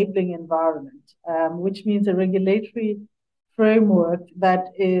an enabling environment, which means a regulatory framework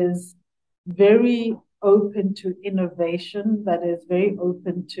that is very open to innovation, that is very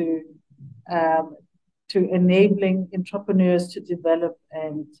open to enabling entrepreneurs to develop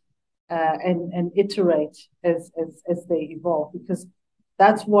and iterate as they evolve, because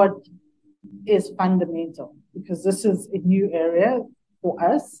that's what is fundamental, because this is a new area for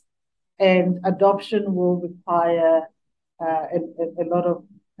us and adoption will require a lot of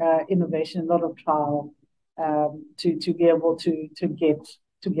innovation, a lot of trial to be able to get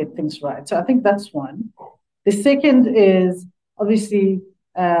things right. So I think that's one. The second is obviously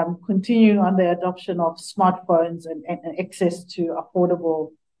continuing on the adoption of smartphones and access to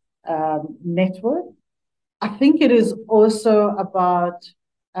affordable network. I think it is also about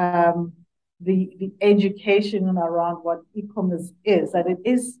the education around what e-commerce is, that it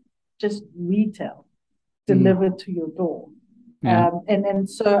is just retail delivered to your door. Yeah. And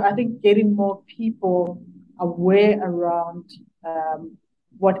so I think getting more people aware around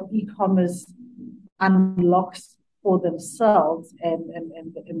what e-commerce unlocks for themselves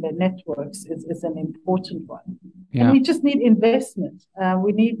and their networks is an important one. Yeah. And we just need investment.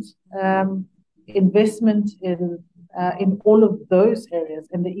 We need investment in all of those areas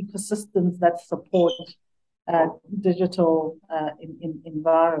and the ecosystems that support digital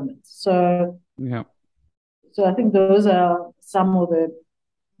environments. So yeah. So I think those are some of the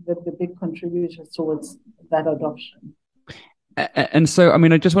big contributors towards that adoption. And so, I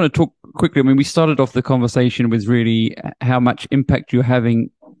mean, I just want to talk quickly. I mean, we started off the conversation with really how much impact you're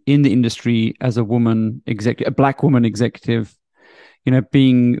having in the industry as a woman executive, a Black woman executive,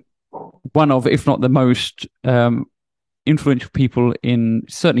 being one of, if not the most influential people in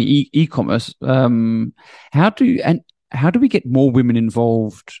certainly e-commerce. How do we get more women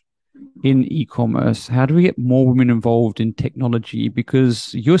involved in e-commerce? How do we get more women involved in technology?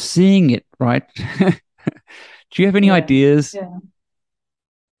 Because you're seeing it, right? Do you have any ideas? Yeah.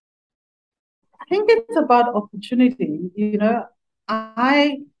 I think it's about opportunity.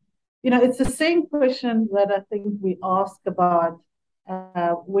 It's the same question that I think we ask about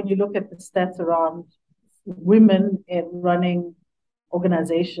when you look at the stats around women in running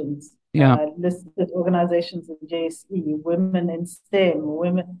organizations, listed organizations in JSE, women in STEM,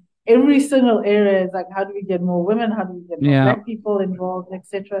 women. Every single area is like, how do we get more women? How do we get more Black people involved,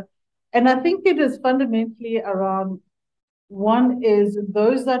 etc. And I think it is fundamentally around, one is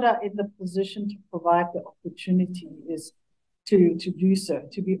those that are in the position to provide the opportunity is to do so,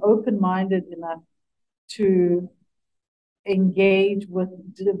 to be open-minded enough to engage with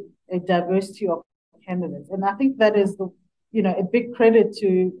a diversity of candidates. And I think that is a big credit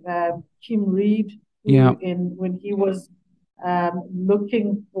to Kim Reid, when he was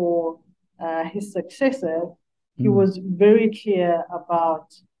looking for his successor, he was very clear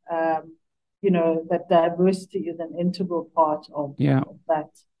about that diversity is an integral part of that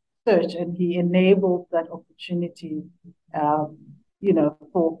search, and he enabled that opportunity. For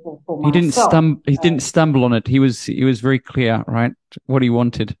myself. He didn't stumble on it. He was very clear, right? What he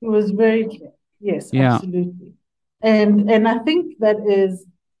wanted. He was very clear. Yes, absolutely. And I think that is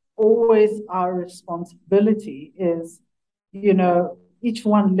always our responsibility. Is each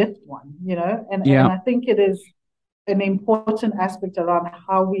one lift one. And I think it is an important aspect around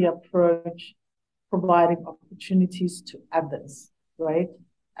how we approach providing opportunities to others, right?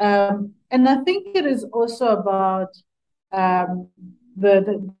 And I think it is also about the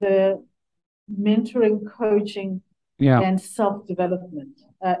mentoring, coaching, and self-development.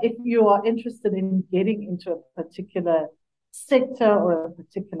 If you are interested in getting into a particular sector or a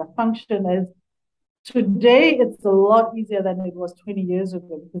particular function, as today it's a lot easier than it was 20 years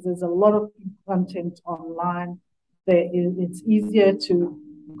ago, because there's a lot of content online. It's easier to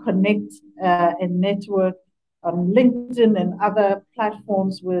connect and network on LinkedIn and other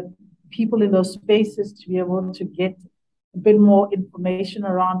platforms with people in those spaces to be able to get a bit more information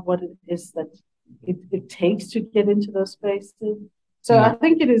around what it is that it takes to get into those spaces. So I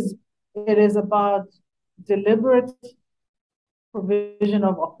think it is about deliberate provision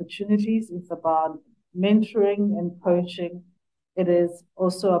of opportunities. It's about mentoring and coaching. It is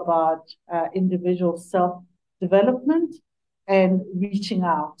also about individual self-development and reaching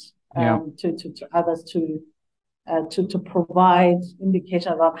out to others to provide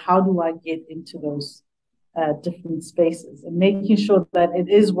indication about how do I get into those different spaces, and making sure that it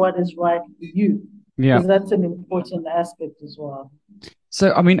is what is right for you. Because that's an important aspect as well.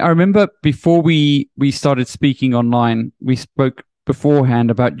 So, I mean, I remember before we started speaking online, we spoke beforehand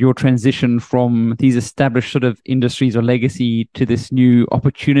about your transition from these established sort of industries or legacy to this new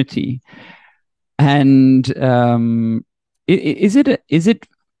opportunity. And is it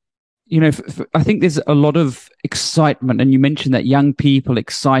I think there's a lot of excitement, and you mentioned that young people,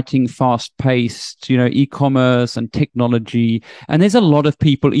 exciting, fast-paced, e-commerce and technology, and there's a lot of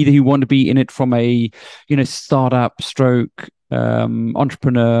people either who want to be in it from a, startup stroke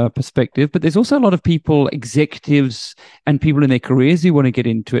entrepreneur perspective, but there's also a lot of people, executives and people in their careers who want to get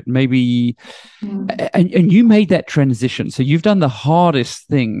into it. Maybe, and you made that transition. So you've done the hardest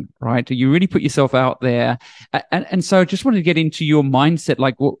thing, right? You really put yourself out there. And so I just wanted to get into your mindset.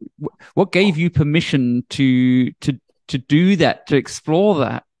 Like what gave you permission to do that, to explore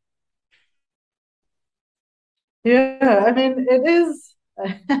that? Yeah, I mean, it is,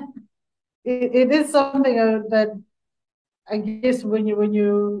 it is something that I guess when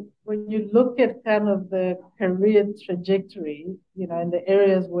you look at kind of the career trajectory, in the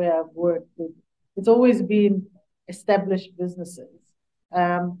areas where I've worked, it's always been established businesses.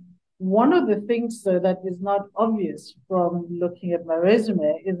 One of the things, though, that is not obvious from looking at my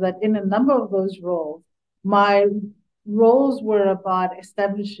resume is that in a number of those roles, my roles were about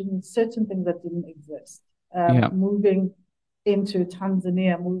establishing certain things that didn't exist. Moving into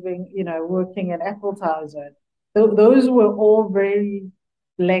Tanzania, working in Appetizer. Those were all very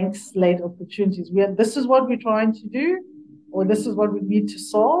blank slate opportunities. This is what we're trying to do, or this is what we need to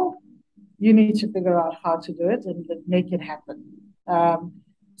solve. You need to figure out how to do it and make it happen.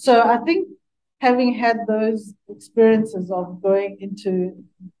 So I think having had those experiences of going into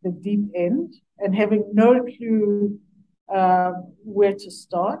the deep end and having no clue where to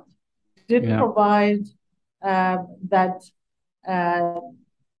start did provide that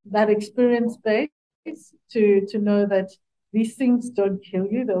experience base to know that these things don't kill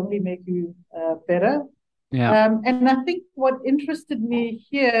you; they only make you better. And I think what interested me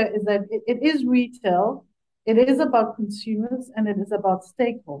here is that it is retail, it is about consumers, and it is about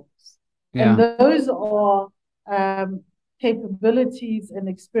stakeholders. And those are capabilities and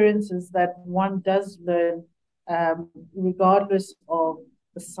experiences that one does learn, regardless of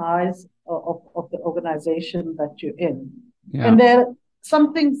the size of the organization that you're in. And there are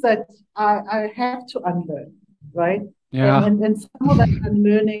some things that I have to unlearn, right? And some of that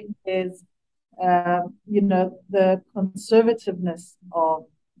unlearning is, the conservativeness of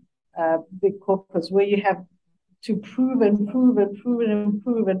big corporates, where you have to prove and prove and prove and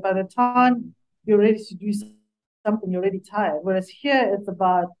improve, and by the time you're ready to do something, you're already tired. Whereas here, it's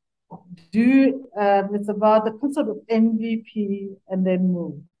about the concept of MVP and then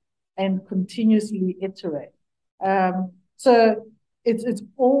move and continuously iterate. So it's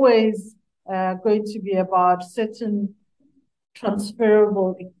always going to be about certain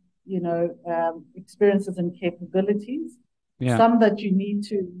transferable, experiences and capabilities. Some that you need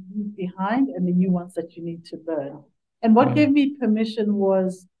to leave behind, and the new ones that you need to learn. And what gave me permission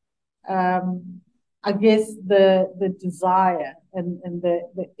was, I guess, the desire and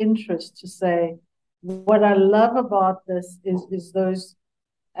the interest to say, what I love about this is those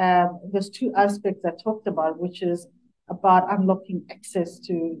two aspects I talked about, which is about unlocking access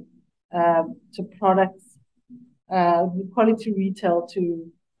to products, quality retail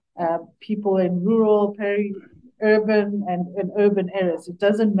to people in rural, peri-urban, and urban areas. It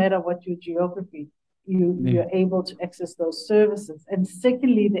doesn't matter what your geography, you're able to access those services. And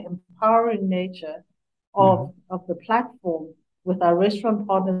secondly, the empowering nature of the platform with our restaurant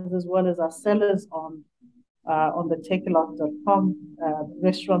partners as well as our sellers on the takealot.com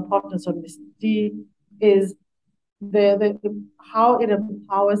restaurant partners on Mr. D is the how it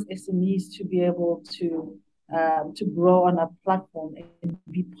empowers SMEs to be able to grow on our platform and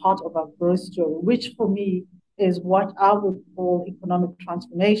be part of our growth story, which for me is what I would call economic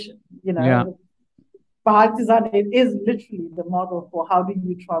transformation. By design, it is literally the model for how do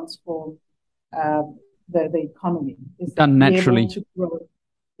you transform the economy. It's done naturally. To grow.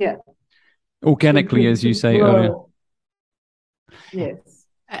 Organically, as you say earlier. Yes.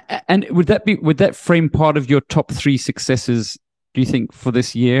 And would that frame part of your top 3 successes, do you think, for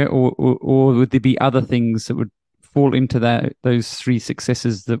this year, or would there be other things that would fall into those 3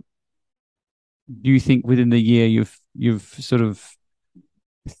 successes that you think within the year you've sort of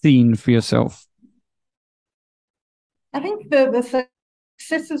seen for yourself? I think the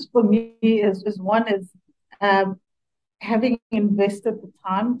successes for me is one is having invested the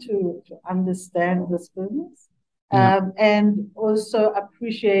time to understand this business, and also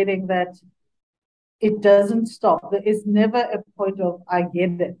appreciating that it doesn't stop. There is never a point of I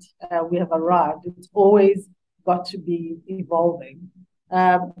get it, we have arrived. It's always got to be evolving.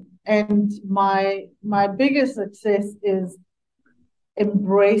 And my biggest success is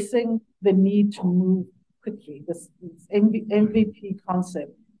embracing the need to move quickly, this MVP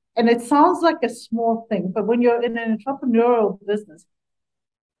concept. And it sounds like a small thing, but when you're in an entrepreneurial business,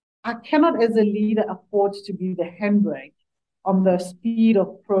 I cannot, as a leader, afford to be the handbrake on the speed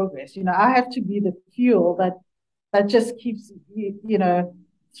of progress. I have to be the fuel that just keeps,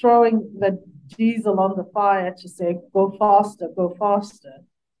 throwing the diesel on the fire to say, go faster,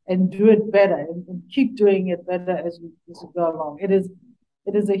 and do it better, and keep doing it better as we go along. It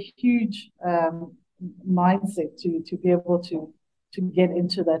is a huge mindset to be able to get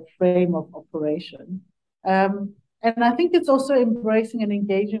into that frame of operation. And I think it's also embracing and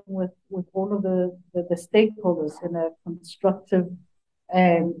engaging with all of the stakeholders in a constructive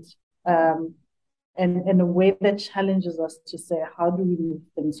and in a way that challenges us to say, how do we move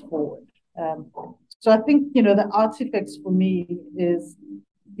things forward? So I think, the artifacts for me is,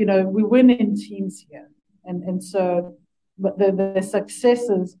 we win in teams here. And so, but the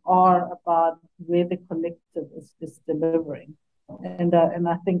successes are about where the collective is delivering. And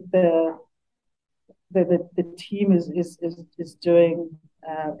I think the team is doing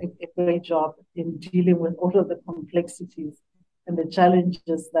a great job in dealing with all of the complexities and the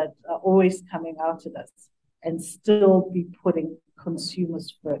challenges that are always coming out at us, and still be putting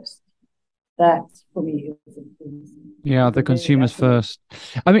consumers first. That for me is the consumers first.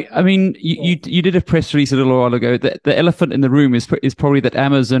 I mean, you did a press release a little while ago that the elephant in the room is probably that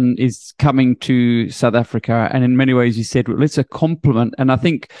Amazon is coming to South Africa, and in many ways you said, well, it's a compliment. And I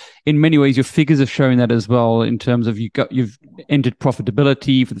think in many ways your figures have shown that as well, in terms of you've entered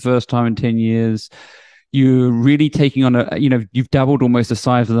profitability for the first time in 10 years. You're really taking on you've doubled almost the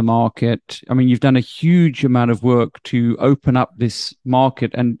size of the market. I mean, you've done a huge amount of work to open up this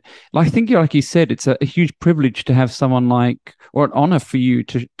market. And I think, like you said, it's a huge privilege to have someone or an honor for you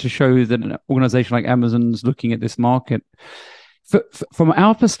to show that an organization like Amazon's looking at this market. From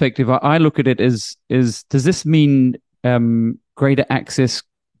our perspective, I look at it as does this mean greater access,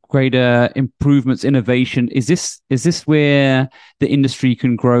 greater improvements, innovation? Is this where the industry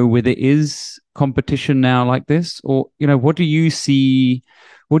can grow, where there is competition now like this? Or, what do you see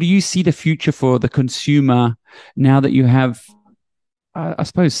the future for the consumer now that you have, I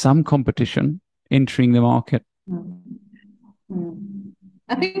suppose, some competition entering the market?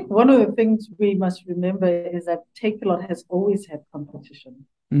 I think one of the things we must remember is that Takealot has always had competition.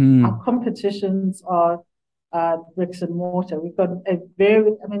 Our competitions are bricks and mortar. We've got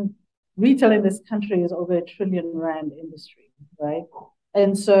retail in this country is over R1 trillion industry, right?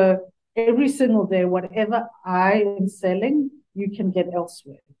 And so every single day, whatever I am selling, you can get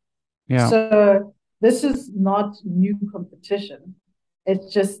elsewhere. Yeah. So this is not new competition.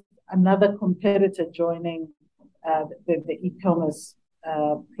 It's just another competitor joining the e-commerce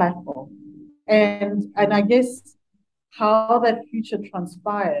platform. And I guess how that future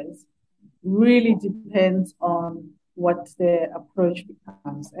transpires really depends on what their approach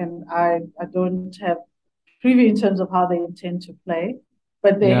becomes. And I don't have preview in terms of how they intend to play,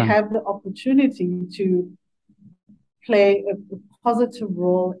 but they have the opportunity to play a positive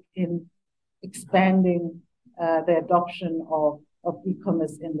role in expanding the adoption of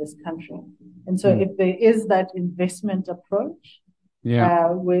e-commerce in this country. And so if there is that investment approach,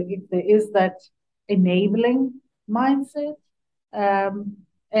 if there is that enabling mindset,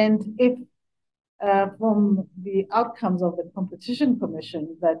 and if from the outcomes of the Competition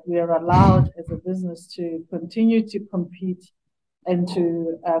Commission that we are allowed as a business to continue to compete and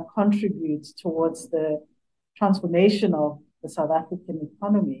to contribute towards the transformation of the South African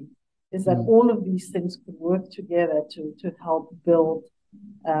economy, is that all of these things could work together to help build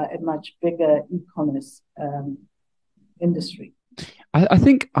a much bigger e-commerce industry. I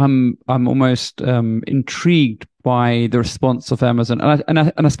think I'm almost intrigued by the response of Amazon, and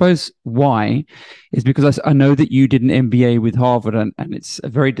I suppose why is because I know that you did an MBA with Harvard, and it's a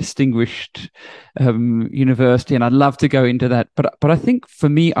very distinguished university, and I'd love to go into that. But I think for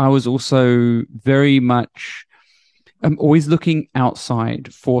me, I was also very much always looking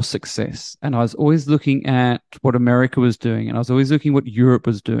outside for success, and I was always looking at what America was doing, and I was always looking what Europe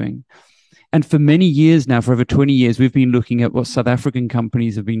was doing. And for many years now, for over 20 years, we've been looking at what South African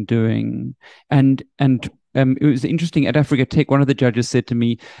companies have been doing. And it was interesting at Africa Tech, one of the judges said to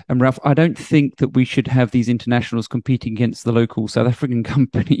me, Ralph, I don't think that we should have these internationals competing against the local South African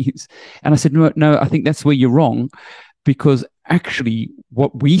companies. And I said, no, I think that's where you're wrong, because actually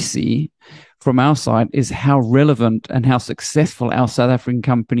what we see from our side is how relevant and how successful our South African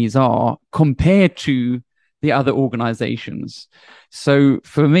companies are compared to the other organizations. So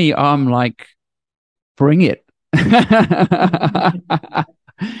for me, I'm like, bring it.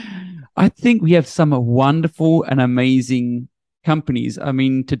 I think we have some wonderful and amazing companies. I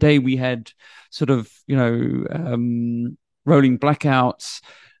mean, today we had sort of, rolling blackouts,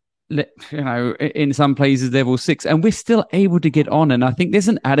 in some places level 6, and we're still able to get on. And I think there's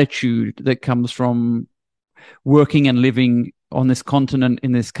an attitude that comes from working and living on this continent,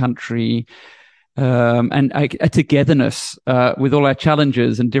 in this country, and a togetherness with all our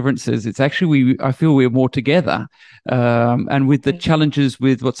challenges and differences. It's actually I feel we're more together, and with the challenges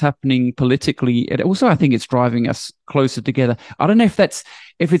with what's happening politically, it also I think it's driving us closer together. I don't know if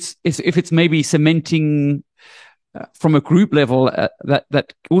it's maybe cementing from a group level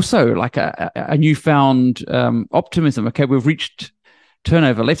that also like a newfound optimism. Okay, we've reached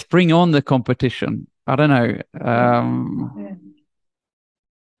turnover. Let's bring on the competition. I don't know.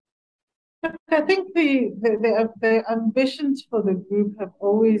 I think the ambitions for the group have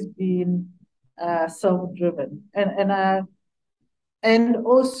always been self-driven, and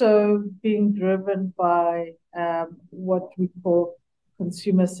also being driven by what we call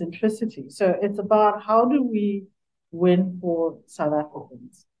consumer centricity. So it's about how do we win for South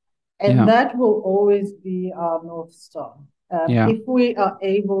Africans, and that will always be our North Star. If we are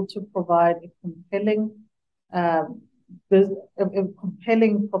able to provide a compelling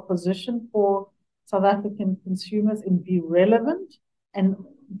proposition for South African consumers and be relevant and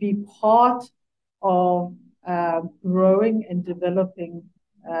be part of growing and developing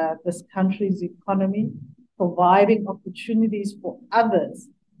this country's economy, providing opportunities for others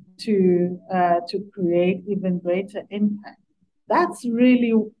to create even greater impact. That's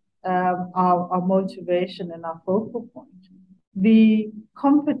really our motivation and our focal point. The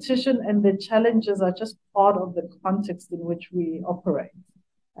competition and the challenges are just part of the context in which we operate.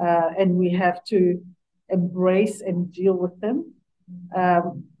 And we have to embrace and deal with them,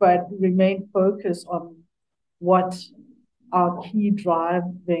 but remain focused on what our key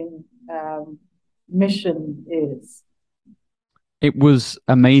driving mission is. It was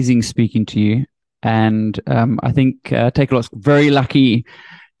amazing speaking to you. And I think Takealot's very lucky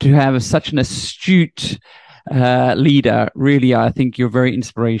to have such an astute leader. Really, I think you're very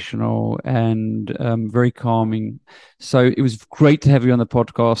inspirational and very calming. So it was great to have you on the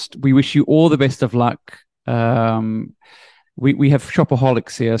podcast. We wish you all the best of luck. We have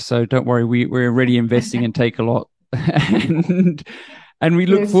shopaholics here, so don't worry. We're already investing in Takealot, and we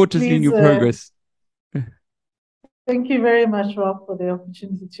look forward to seeing your progress. Thank you very much, Rob, for the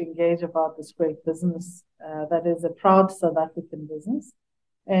opportunity to engage about this great business that is a proud South African business.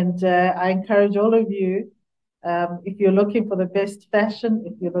 And I encourage all of you, if you're looking for the best fashion,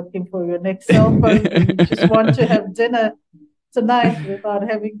 if you're looking for your next cell phone, if you just want to have dinner tonight without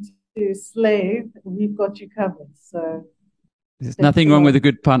having to slave, we've got you covered. So there's nothing wrong with a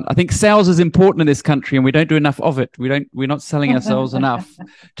good pun. I think sales is important in this country, and we don't do enough of it. We're not selling ourselves enough,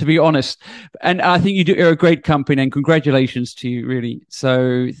 to be honest. And I think you're a great company, and congratulations to you, really.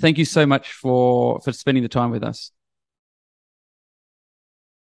 So thank you so much for spending the time with us.